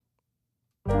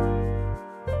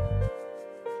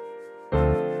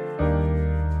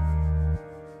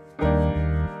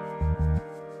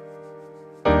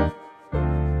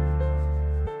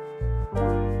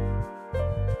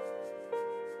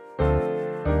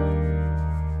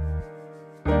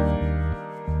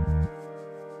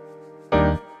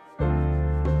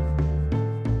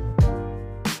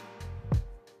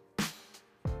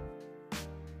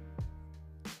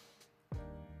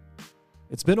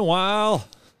It's been a while.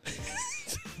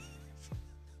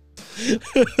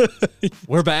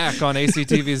 We're back on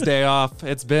ACTV's Day Off.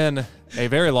 It's been a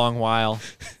very long while.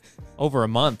 Over a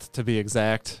month, to be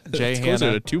exact. Jay It's Hanna.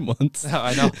 closer to 2 months.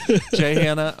 I know. Jay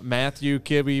Hanna, Matthew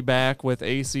Kibbe back with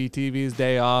ACTV's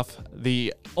Day Off,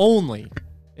 the only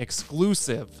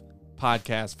exclusive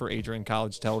podcast for Adrian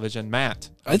College Television. Matt.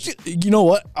 You know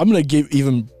what? I'm going to give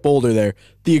even bolder there.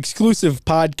 The exclusive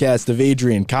podcast of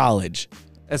Adrian College.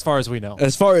 As far as we know.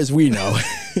 As far as we know.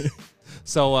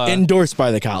 So, endorsed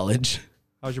by the college.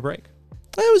 how's your break?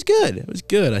 It was good. It was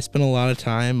good. I spent a lot of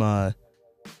time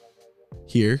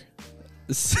here.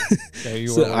 Yeah, you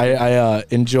So were I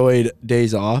enjoyed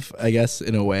days off, I guess,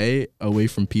 in a way, away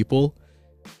from people.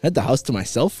 I had the house to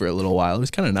myself for a little while. It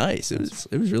was kind of nice. It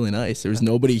was really nice. There was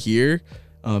nobody here.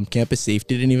 Campus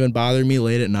safety didn't even bother me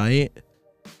late at night.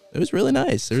 It was really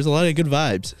nice. There was a lot of good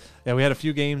vibes. Yeah, we had a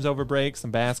few games over break,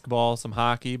 some basketball, some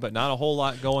hockey, but not a whole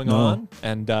lot going No. on.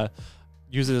 And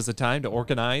use it as a time to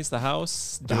organize the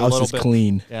house. The house is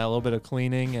clean. Yeah, a little bit of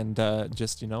cleaning and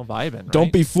just, vibing. Right?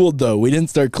 Don't be fooled, though. We didn't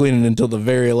start cleaning until the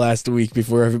very last week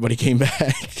before everybody came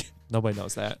back. Nobody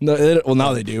knows that. No, well,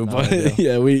 now they do. Now But they do.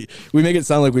 yeah, we make it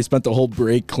sound like we spent the whole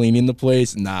break cleaning the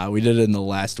place. Nah, we did it in the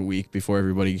last week before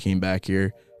everybody came back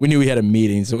here. We knew we had a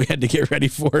meeting, so we had to get ready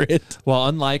for it. Well,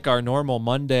 unlike our normal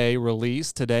Monday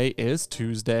release, today is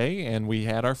Tuesday, and we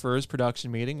had our first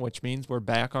production meeting, which means we're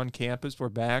back on campus. We're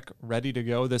back ready to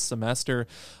go this semester,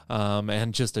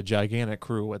 and just a gigantic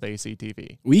crew with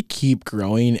ACTV. We keep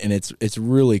growing, and it's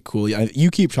really cool. You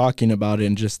keep talking about it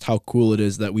and just how cool it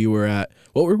is that we were at.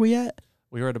 What were we at?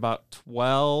 We were at about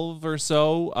 12 or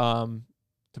so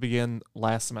to begin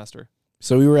last semester.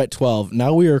 So we were at 12.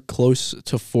 Now we are close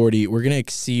to 40. We're going to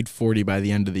exceed 40 by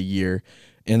the end of the year.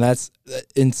 And that's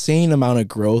insane amount of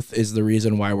growth is the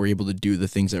reason why we're able to do the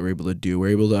things that we're able to do. We're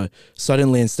able to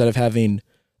suddenly, instead of having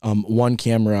one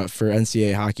camera for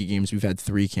NCAA hockey games, we've had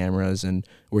 3 cameras, and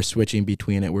we're switching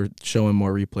between it. We're showing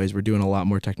more replays. We're doing a lot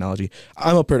more technology.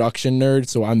 I'm a production nerd,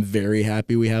 so I'm very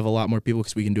happy we have a lot more people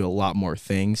because we can do a lot more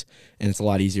things, and it's a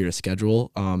lot easier to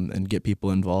schedule and get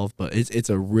people involved. But it's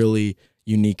a really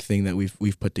unique thing that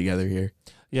we've put together here.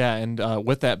 Yeah, and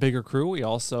with that bigger crew, we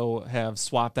also have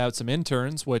swapped out some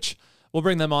interns, which we'll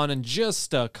bring them on in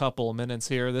just a couple of minutes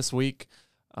here this week.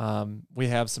 We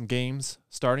have some games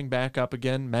starting back up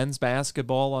again. Men's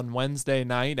basketball on Wednesday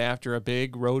night after a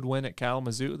big road win at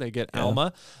Kalamazoo. They get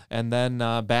Alma, and then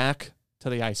back to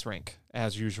the ice rink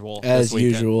as usual. As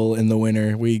usual in the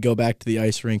winter, we go back to the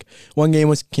ice rink. One game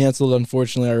was canceled,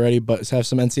 unfortunately, already, but have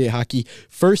some NCAA hockey.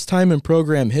 First time in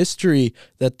program history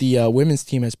that the women's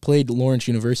team has played Lawrence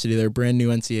University, their brand new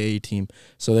NCAA team.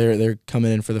 So they're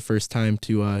coming in for the first time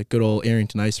to good old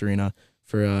Arrington Ice Arena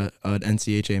for an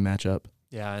NCHA matchup.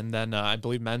 Yeah, and then I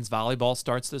believe men's volleyball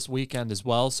starts this weekend as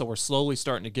well. So we're slowly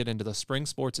starting to get into the spring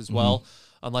sports as well.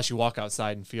 Unless you walk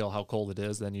outside and feel how cold it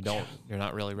is, then you're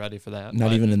not really ready for that.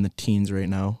 Not even in the teens right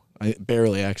now.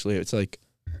 Barely, actually. It's like,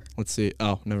 let's see.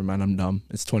 Oh, never mind. I'm dumb.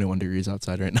 It's 21 degrees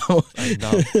outside right now. I'm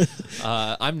numb.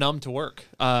 I'm numb to work.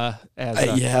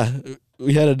 Yeah,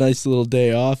 we had a nice little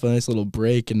day off, a nice little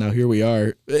break, and now here we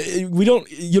are. We don't.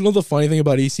 The funny thing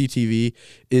about ECTV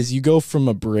is you go from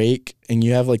a break and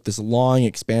you have like this long,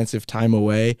 expansive time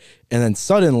away, and then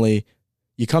suddenly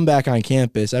you come back on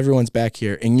campus, everyone's back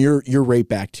here, and you're right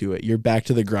back to it. You're back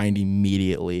to the grind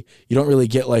immediately. You don't really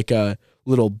get like a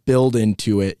little build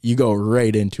into it. You go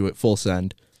right into it, full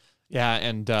send. Yeah,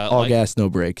 and all gas, no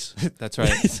brakes. That's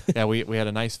right. Yeah, we had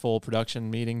a nice full production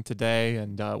meeting today,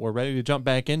 and we're ready to jump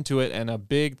back into it. And a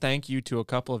big thank you to a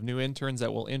couple of new interns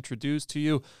that we'll introduce to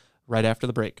you right after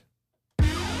the break.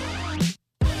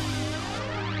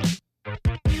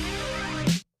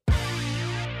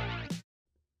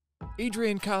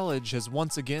 Adrian College has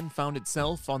once again found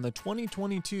itself on the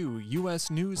 2022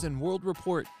 U.S. News & World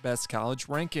Report Best College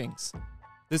Rankings.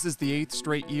 This is the 8th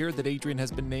straight year that Adrian has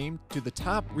been named to the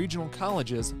top regional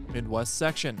colleges Midwest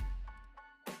section.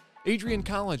 Adrian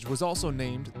College was also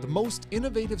named the most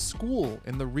innovative school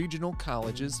in the regional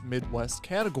colleges Midwest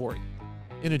category.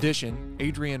 In addition,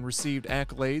 Adrian received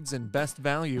accolades in Best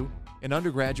Value in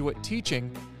undergraduate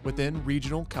teaching within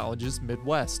regional colleges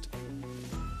Midwest.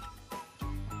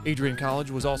 Adrian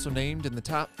College was also named in the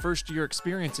top first-year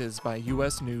experiences by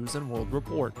U.S. News & World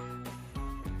Report.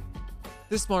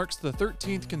 This marks the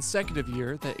 13th consecutive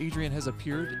year that Adrian has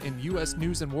appeared in U.S.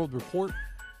 News & World Report.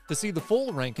 To see the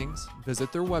full rankings,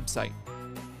 visit their website.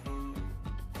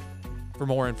 For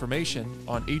more information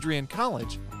on Adrian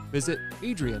College, visit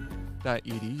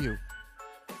adrian.edu.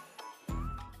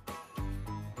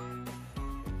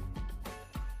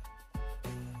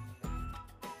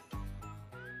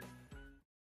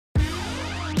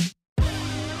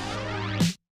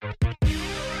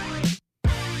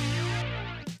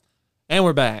 And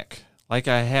we're back. Like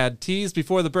I had teased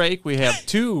before the break, we have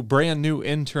two brand new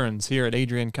interns here at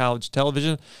Adrian College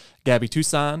Television, Gabby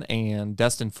Toussaint and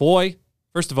Destin Foy.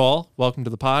 First of all, welcome to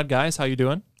the pod, guys. How you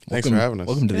doing? Thanks for having us.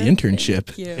 Welcome to the internship.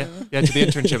 Thank you. Yeah, to the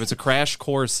internship. It's a crash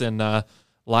course in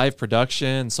live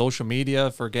production, social media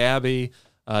for Gabby.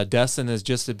 Destin is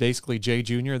just basically Jay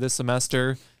Jr. this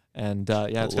semester. And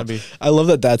it's going to be... I love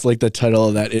that that's like the title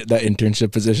of that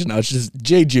internship position. Now it's just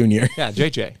Jay Jr. Yeah,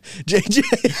 JJ.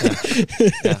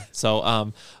 JJ. Yeah.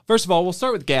 So first of all, we'll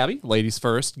start with Gabby. Ladies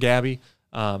first. Gabby,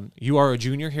 you are a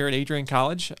junior here at Adrian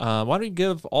College. Why don't you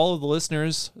give all of the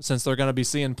listeners, since they're going to be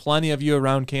seeing plenty of you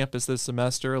around campus this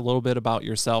semester, a little bit about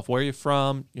yourself. Where are you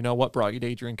from? What brought you to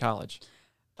Adrian College?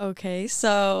 Okay,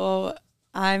 so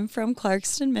I'm from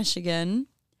Clarkston, Michigan.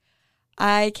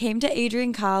 I came to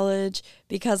Adrian College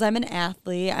because I'm an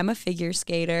athlete. I'm a figure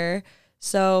skater.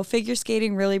 So figure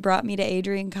skating really brought me to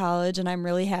Adrian College, and I'm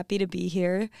really happy to be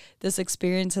here. This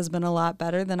experience has been a lot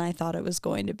better than I thought it was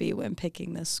going to be when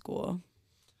picking this school.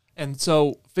 And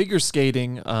so figure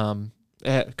skating,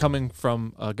 coming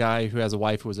from a guy who has a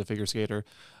wife who was a figure skater,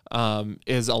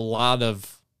 is a lot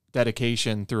of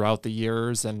dedication throughout the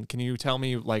years. And can you tell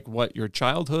me like what your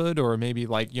childhood or maybe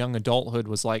like young adulthood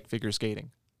was like figure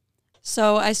skating?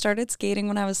 So I started skating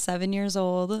when I was 7 years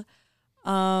old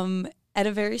at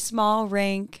a very small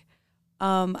rink.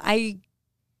 I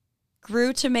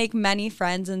grew to make many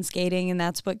friends in skating, and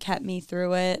that's what kept me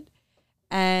through it.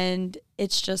 And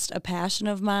it's just a passion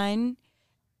of mine.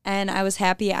 And I was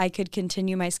happy I could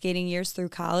continue my skating years through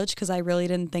college because I really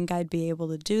didn't think I'd be able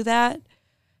to do that.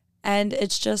 And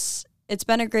it's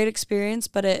been a great experience,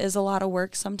 but it is a lot of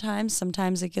work sometimes.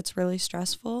 Sometimes it gets really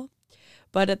stressful.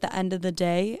 But at the end of the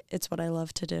day, it's what I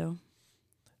love to do.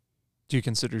 Do you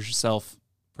consider yourself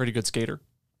a pretty good skater?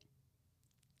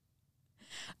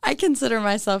 I consider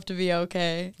myself to be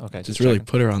okay. Okay. Just really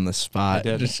put her on the spot.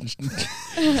 I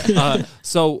did.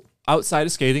 So outside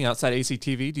of skating, outside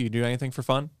ACTV, do you do anything for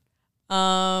fun?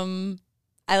 I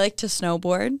like to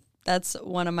snowboard. That's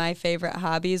one of my favorite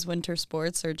hobbies. Winter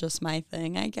sports are just my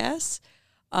thing, I guess.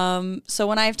 So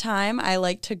when I have time, I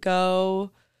like to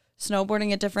go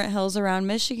snowboarding at different hills around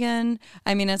Michigan.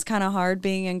 I mean, it's kind of hard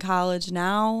being in college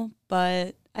now,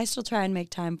 but I still try and make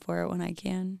time for it when I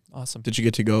can. Awesome. Did you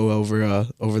get to go over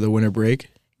the winter break?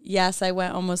 Yes, I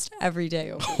went almost every day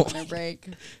over winter break.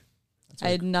 I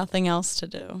had nothing else to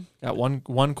do. Got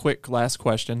one quick last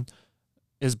question.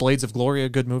 Is Blades of Glory a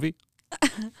good movie?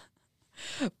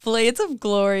 Blades of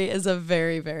Glory is a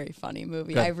very, very funny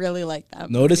movie. Good. I really like that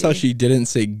movie. Notice how she didn't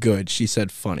say good. She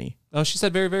said funny. Oh, she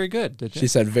said very, very good, did you? She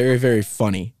said very, very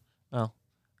funny. Oh,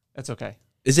 that's okay.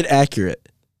 Is it accurate?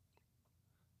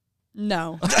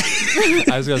 No.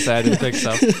 I was going to say I didn't think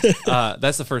so.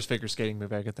 That's the first figure skating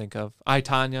movie I could think of. I,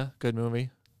 Tonya, good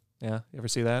movie. Yeah, you ever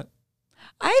see that?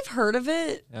 I've heard of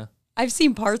it. Yeah. I've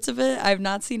seen parts of it. I've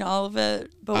not seen all of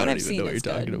it, but what I've seen is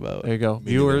good. about. There you go.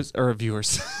 Viewers,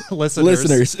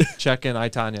 listeners, check in I,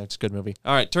 Tonya. It's a good movie.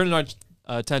 All right, turning our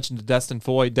attention to Destin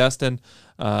Foy. Destin,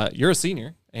 you're a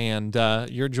senior, and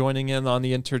you're joining in on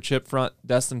the internship front.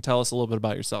 Destin, tell us a little bit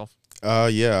about yourself.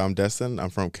 Yeah, I'm Destin. I'm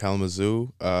from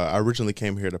Kalamazoo. I originally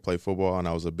came here to play football, and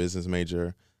I was a business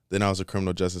major. Then I was a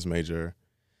criminal justice major,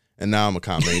 and now I'm a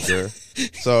comp major.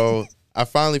 So I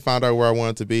finally found out where I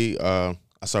wanted to be.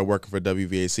 I started working for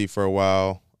WVAC for a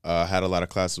while. Had a lot of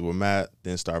classes with Matt.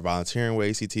 Then started volunteering with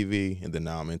ACTV, and then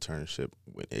now I'm internship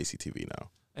with ACTV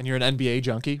now. And you're an NBA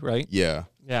junkie, right? Yeah.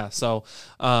 Yeah. So,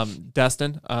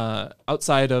 Destin,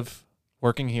 outside of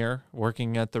working here,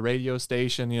 working at the radio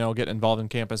station, getting involved in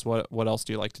campus, what else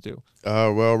do you like to do?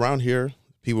 Well, around here,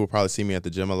 people will probably see me at the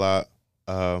gym a lot.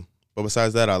 But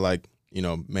besides that, I like,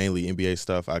 mainly NBA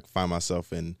stuff. I find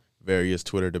myself in various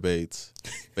Twitter debates,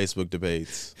 Facebook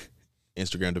debates,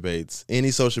 Instagram debates.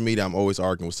 Any social media, I'm always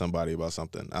arguing with somebody about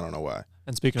something. I don't know why.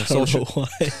 And speaking of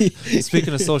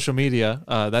speaking of social media,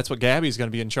 that's what Gabby's going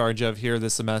to be in charge of here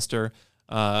this semester.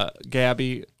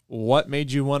 Gabby, what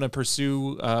made you want to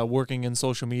pursue working in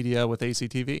social media with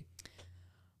ACTV?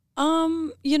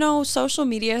 Social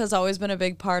media has always been a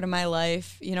big part of my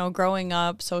life. Growing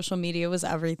up, social media was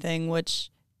everything, which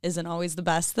isn't always the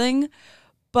best thing.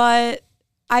 But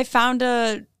I found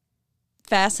a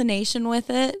fascination with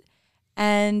it.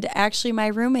 And actually, my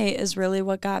roommate is really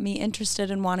what got me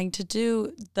interested in wanting to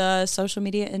do the social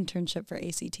media internship for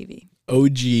ACTV.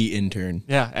 OG intern.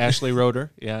 Yeah, Ashley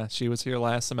Roeder. Yeah, she was here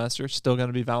last semester. Still going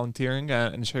to be volunteering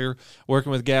and she's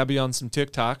working with Gabby on some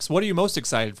TikToks. What are you most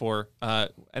excited for?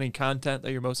 Any content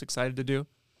that you're most excited to do?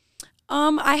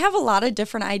 I have a lot of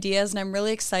different ideas, and I'm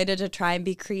really excited to try and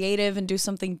be creative and do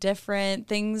something different.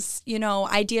 Things,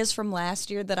 ideas from last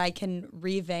year that I can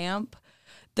revamp.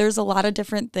 there's a lot of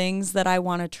different things that I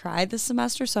want to try this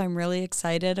semester. So I'm really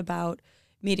excited about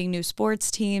meeting new sports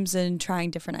teams and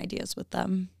trying different ideas with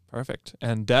them. Perfect.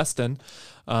 And Destin,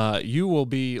 you will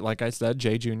be, like I said,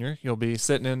 Jay Jr. You'll be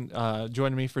sitting in,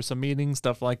 joining me for some meetings,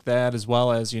 stuff like that, as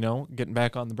well as, getting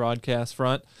back on the broadcast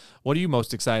front. What are you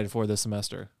most excited for this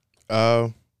semester?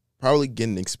 Probably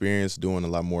getting experience doing a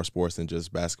lot more sports than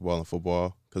just basketball and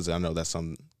football, because I know that's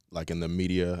something like in the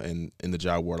media and in the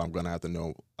job world I'm going to have to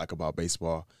know like about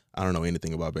baseball. I don't know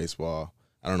anything about baseball.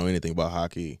 I don't know anything about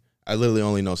hockey. I literally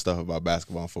only know stuff about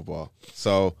basketball and football.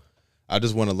 So I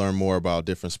just want to learn more about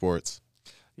different sports.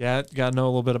 Yeah, got to know a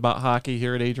little bit about hockey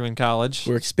here at Adrian College.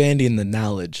 We're expanding the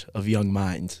knowledge of young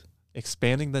minds.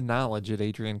 Expanding the knowledge at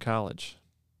Adrian College.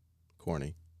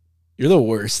 Corny. You're the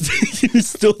worst. You're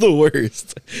still the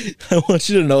worst. I want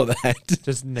you to know that.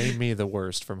 Just name me the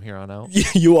worst from here on out.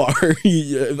 You are.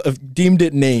 I've deemed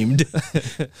it named.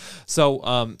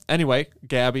 So, anyway,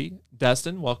 Gabby,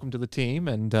 Destin, welcome to the team,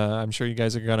 and I'm sure you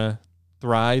guys are going to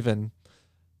thrive and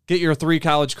get your 3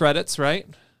 college credits, right?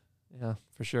 Yeah,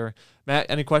 for sure. Matt,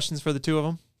 any questions for the two of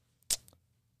them?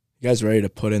 You guys ready to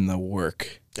put in the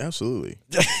work? Absolutely.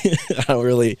 I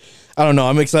don't know.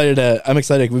 I'm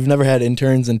excited. We've never had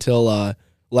interns until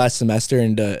last semester,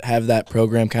 and to have that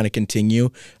program kind of continue,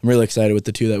 I'm really excited with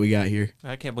the 2 that we got here.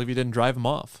 I can't believe you didn't drive them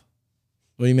off.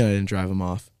 What do you mean I didn't drive them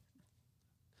off?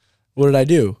 What did I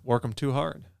do? Work them too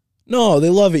hard. No, they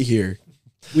love it here.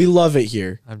 We love it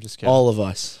here. I'm just kidding. All of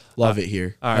us love it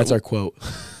here. all right. That's our quote.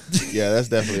 Yeah, that's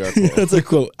definitely our quote. That's our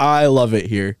quote. I love it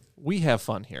here. We have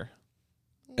fun here.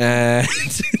 And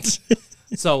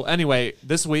So, anyway,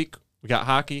 this week we got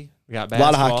hockey. We got a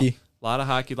lot basketball. of hockey. A lot of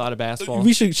hockey, a lot of basketball.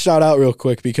 We should shout out real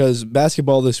quick because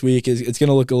basketball this week it's going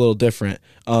to look a little different.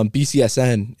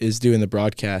 BCSN is doing the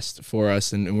broadcast for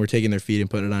us, and we're taking their feed and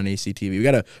putting it on ACTV. We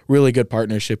got a really good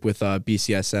partnership with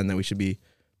BCSN that we should be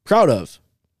proud of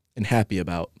and happy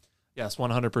about. Yes,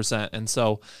 100%. And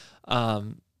so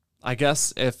I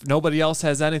guess if nobody else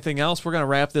has anything else, we're going to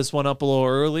wrap this one up a little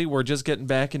early. We're just getting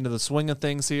back into the swing of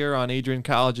things here on Adrian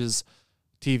College's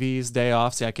TV's day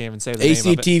off. See, I can't even say the name of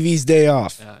it. ACTV's day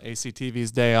off. Yeah,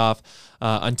 ACTV's day off.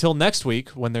 Until next week,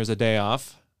 when there's a day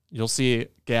off, you'll see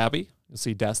Gabby, you'll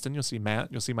see Destin, you'll see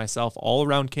Matt, you'll see myself all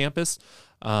around campus,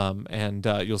 and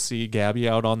you'll see Gabby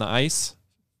out on the ice.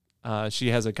 She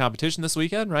has a competition this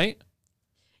weekend, right?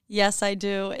 Yes, I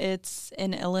do. It's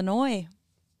in Illinois.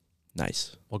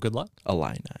 Nice. Well, good luck.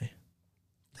 Illini.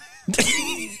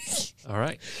 All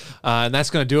right. And that's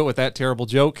going to do it with that terrible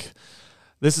joke.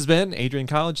 This has been Adrian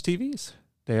College TV's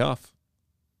Day Off.